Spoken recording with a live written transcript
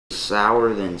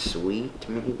sour than sweet,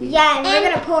 maybe? Yeah, and we're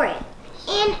gonna pour it.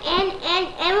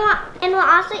 And we're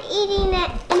also eating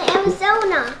it in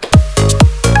Arizona.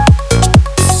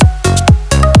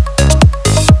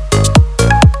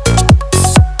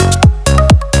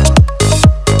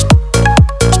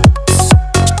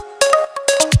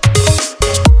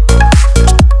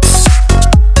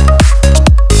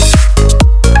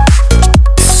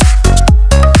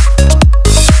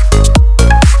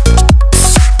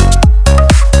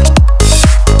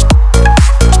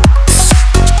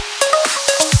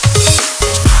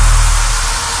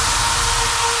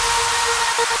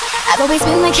 I've always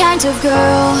been the kind of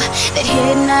girl that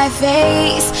hid my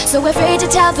face, so afraid to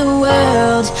tell the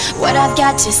world what I've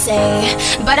got to say.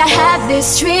 But I have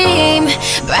this dream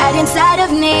right inside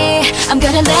of me. I'm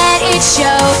gonna let it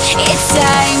show. It's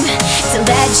time to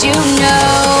let you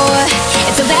know.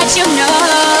 To let you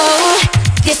know.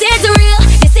 This is real,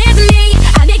 this is me.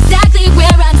 I'm exactly where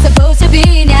I'm supposed to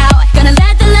be now. Gonna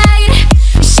let the light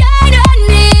shine on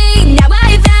me. Now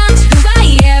I found who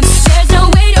I am. There's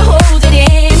no way to hold it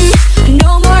in.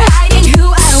 No more hiding who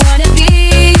I wanna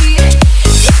be.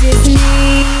 This is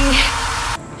me.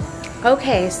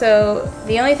 Okay, so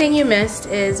the only thing you missed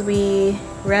is we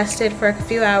rested for a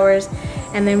few hours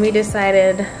and then we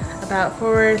decided about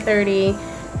 4:30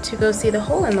 to go see the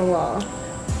hole in the wall.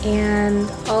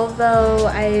 And although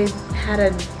I had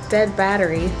a dead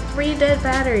battery, 3 dead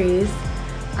batteries,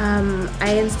 I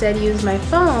instead used my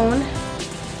phone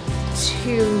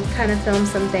to kind of film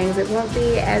some things. It won't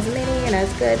be as many and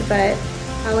as good, but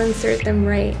I'll insert them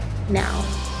right now.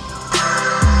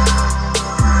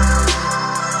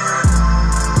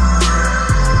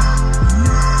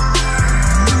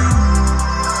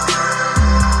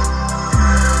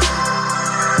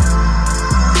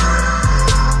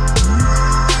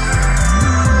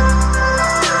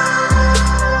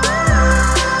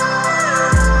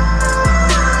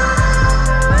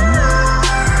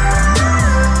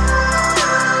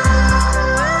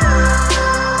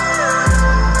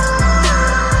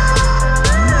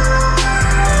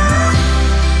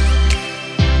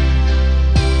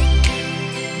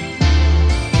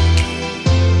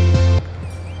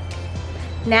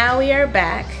 Now we are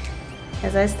back,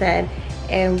 as I said,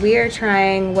 and we are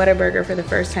trying Whataburger for the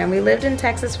first time. We lived in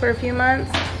Texas for a few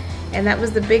months, and that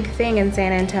was the big thing in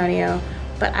San Antonio.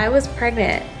 But I was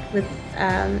pregnant with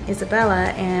Isabella,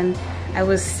 and I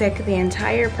was sick the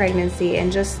entire pregnancy,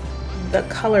 and just the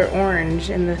color orange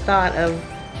and the thought of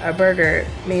a burger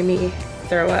made me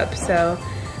throw up. So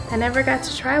I never got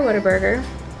to try Whataburger.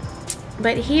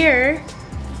 But here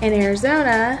in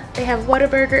Arizona, they have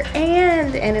Whataburger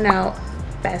and In-N-Out.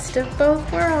 Best of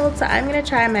both worlds. So I'm gonna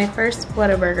try my first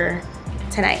Whataburger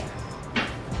tonight.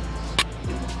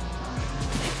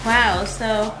 Wow,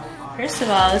 so first of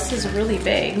all, this is really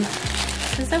big.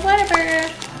 This is a Whataburger.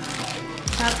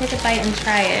 I'll take a bite and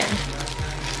try it.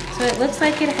 So it looks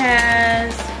like it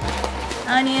has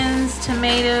onions,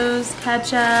 tomatoes,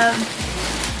 ketchup.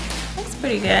 That's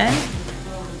pretty good.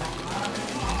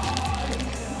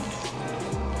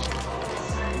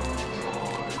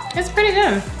 It's pretty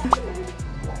good.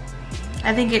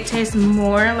 I think it tastes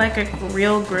more like a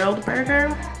real grilled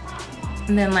burger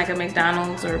than like a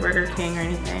McDonald's or Burger King or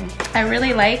anything. I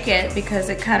really like it because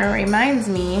it kind of reminds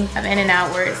me of In-N-Out,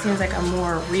 where it seems like a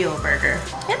more real burger.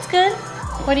 It's good.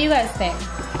 What do you guys think?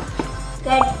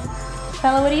 Good.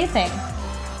 Bella, what do you think?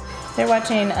 They're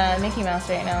watching Mickey Mouse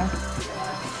right now.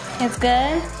 It's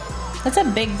good? That's a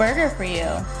big burger for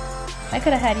you. I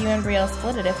could have had you and Brielle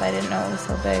split it if I didn't know it was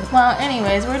so big. Well,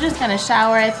 anyways, we're just gonna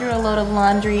shower. I threw a load of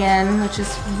laundry in, which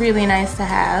is really nice to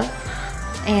have.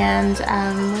 And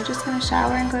we're just gonna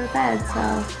shower and go to bed.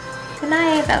 So, good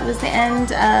night. That was the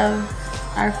end of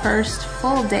our first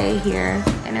full day here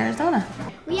in Arizona.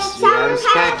 We have Sour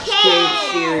Patch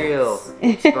Kids cereal.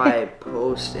 It's by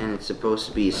Post, and it's supposed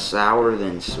to be sour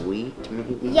than sweet,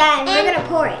 maybe? Yeah, and we're gonna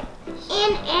pour it.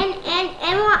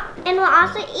 And we're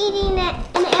also eating it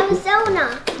in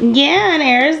Arizona. Yeah, in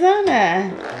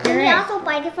Arizona. And we also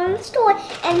buy it from the store,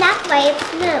 and that's why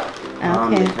it's new.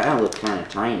 They kind of look kind of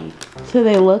tiny. So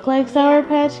they look like Sour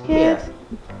Patch Kids?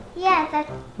 Yeah, that's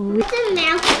a mouth in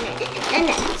it. And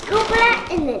then scoop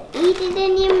it and then eat it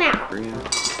in your mouth.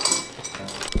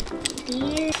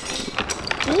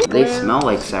 They smell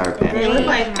like Sour Patch. They look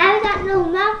like... I got no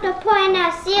mouth to pour in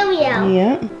our cereal.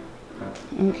 Yep.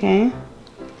 Okay.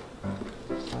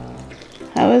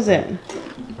 How is it?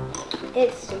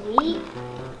 It's sweet.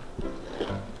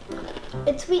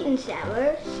 It's sweet and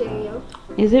sour cereal.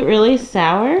 Is it really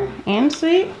sour and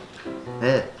sweet?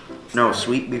 No,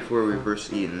 sweet before we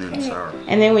first eat, and then sour.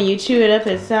 And then when you chew it up,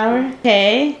 it's sour?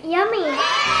 Okay. Yummy.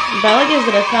 Bella gives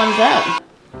it a thumbs up.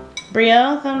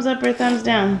 Brielle, thumbs up or thumbs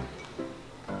down?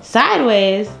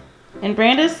 Sideways? And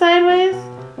Branda's sideways?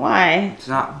 Why? It's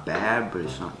not bad, but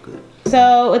it's not good.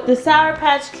 So with the Sour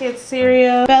Patch Kids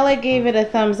cereal, Bella gave it a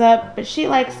thumbs up, but she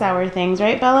likes sour things,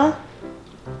 right Bella?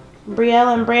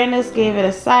 Brielle and Brandis gave it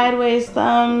a sideways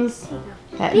thumbs.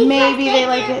 That maybe they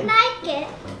like it.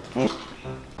 Okay.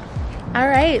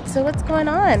 Alright, so what's going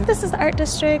on? This is the art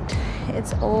district.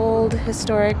 It's old,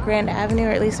 historic Grand Avenue,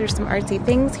 or at least there's some artsy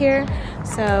things here.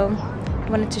 So I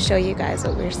wanted to show you guys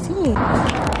what we're seeing.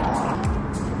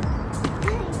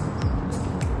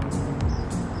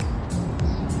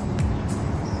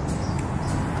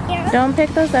 Don't pick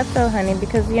those up though, honey,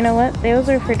 because you know what? Those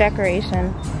are for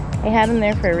decoration. They had them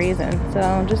there for a reason,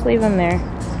 so just leave them there.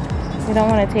 You don't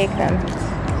want to take them.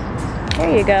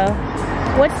 There you go.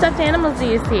 What stuffed animals do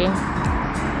you see?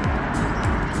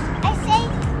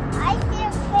 I see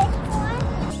a fish one.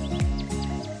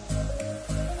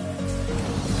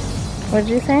 What did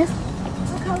you say?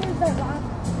 What color is the rock?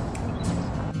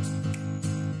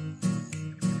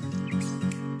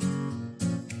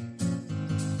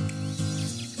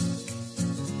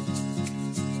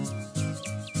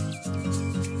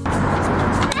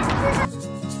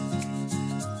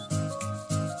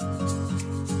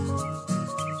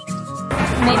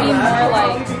 Maybe more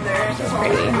like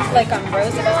pretty, like on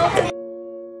Roosevelt.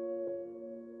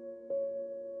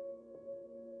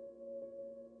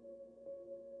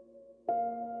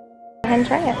 Go ahead and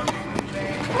try it.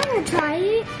 I want to try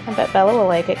it. I bet Bella will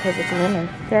like it because it's lemon.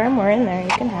 There are more in there. You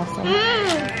can have some.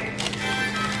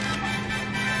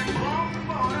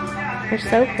 They're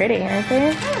so pretty, aren't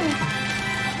they?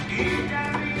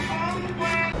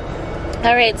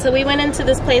 Alright, so we went into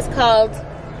this place called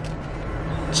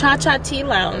Cha-Cha Tea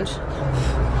Lounge.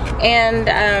 And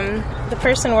the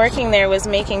person working there was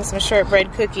making some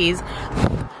shortbread cookies.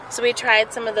 So we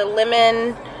tried some of the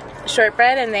lemon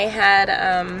shortbread, and they had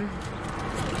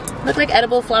looked like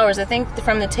edible flowers. I think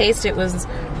from the taste it was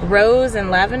rose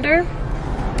and lavender.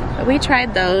 But we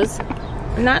tried those.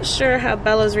 I'm not sure how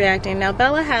Bella's reacting. Now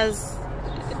Bella has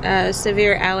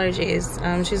severe allergies.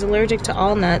 She's allergic to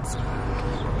all nuts.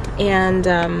 And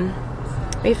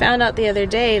we found out the other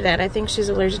day that I think she's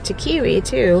allergic to kiwi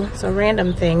too. So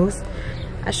random things.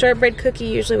 A shortbread cookie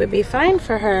usually would be fine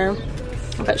for her,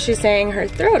 but she's saying her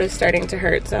throat is starting to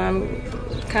hurt. So I'm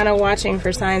kind of watching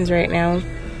for signs right now.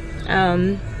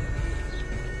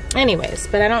 Anyways,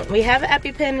 but we have an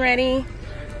EpiPen ready.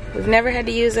 We've never had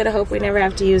to use it. I hope we never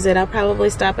have to use it. I'll probably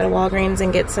stop at Walgreens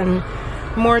and get some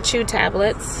more chew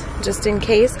tablets just in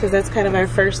case, because that's kind of our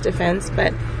first defense.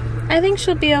 But I think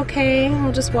she'll be okay.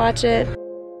 We'll just watch it.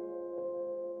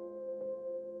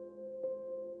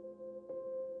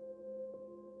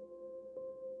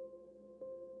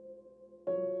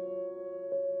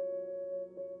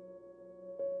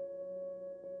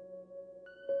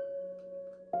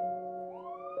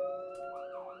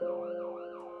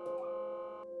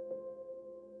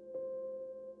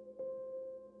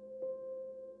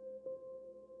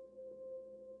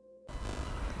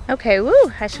 Okay, woo,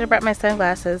 I should have brought my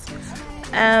sunglasses.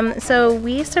 So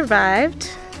we survived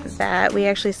that. We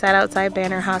actually sat outside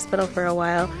Banner Hospital for a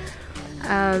while.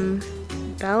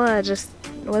 Bella just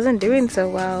wasn't doing so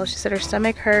well. She said her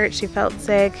stomach hurt, she felt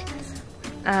sick,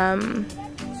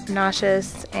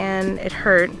 nauseous, and it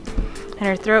hurt. And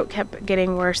her throat kept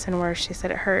getting worse and worse. She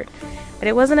said it hurt. But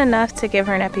it wasn't enough to give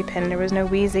her an EpiPen. There was no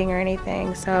wheezing or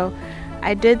anything. So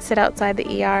I did sit outside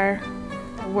the ER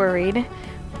worried.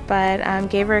 But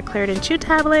gave her a Claritin chew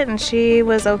tablet and she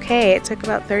was okay. It took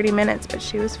about 30 minutes, but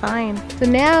she was fine. So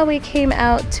now we came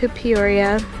out to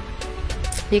Peoria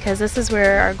because this is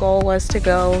where our goal was to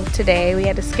go today. We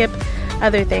had to skip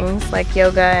other things like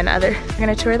yoga and other. We're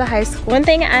gonna tour the high school. One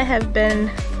thing I have been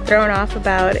thrown off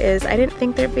about is I didn't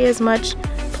think there'd be as much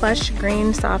plush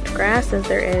green soft grass as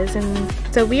there is. And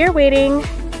so we are waiting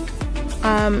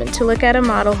to look at a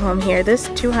model home here. This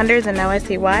 200s, and now I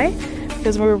see why.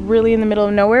 Because we're really in the middle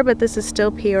of nowhere, but this is still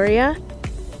Peoria.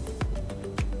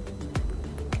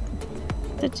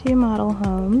 The two model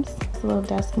homes. There's a little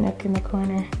desk nook in the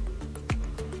corner.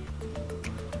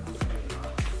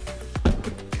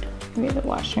 We have the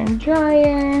washer and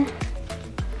dryer.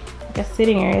 Like a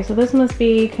sitting area. So this must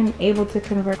be able to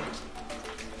convert.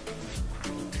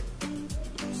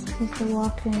 There's the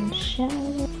walk-in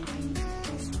shower.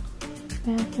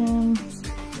 Bathroom.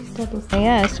 Double.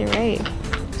 Yes, you're right.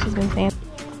 She's been saying.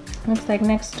 Looks like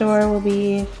next door will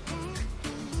be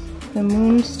the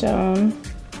Moonstone.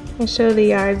 I show the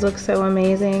yards look so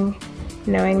amazing,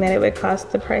 knowing that it would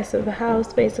cost the price of the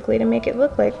house basically to make it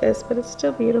look like this, but it's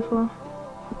still beautiful.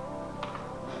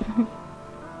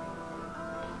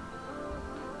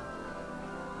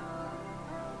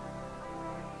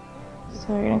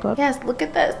 So we're gonna go up. Yes, look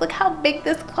at this. Look how big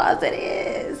this closet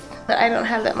is. But I don't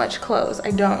have that much clothes.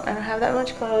 I don't have that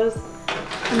much clothes.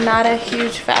 I'm not a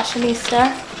huge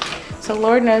fashionista. So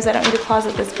Lord knows I don't need a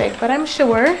closet this big, but I'm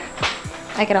sure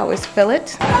I could always fill it.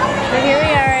 So here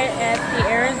we are at the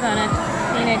Arizona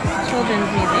Phoenix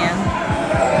Children's Museum.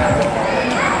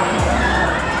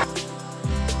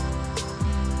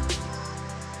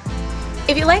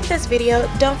 If you like this video,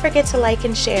 don't forget to like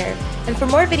and share. And for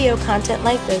more video content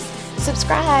like this,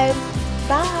 subscribe.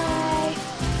 Bye.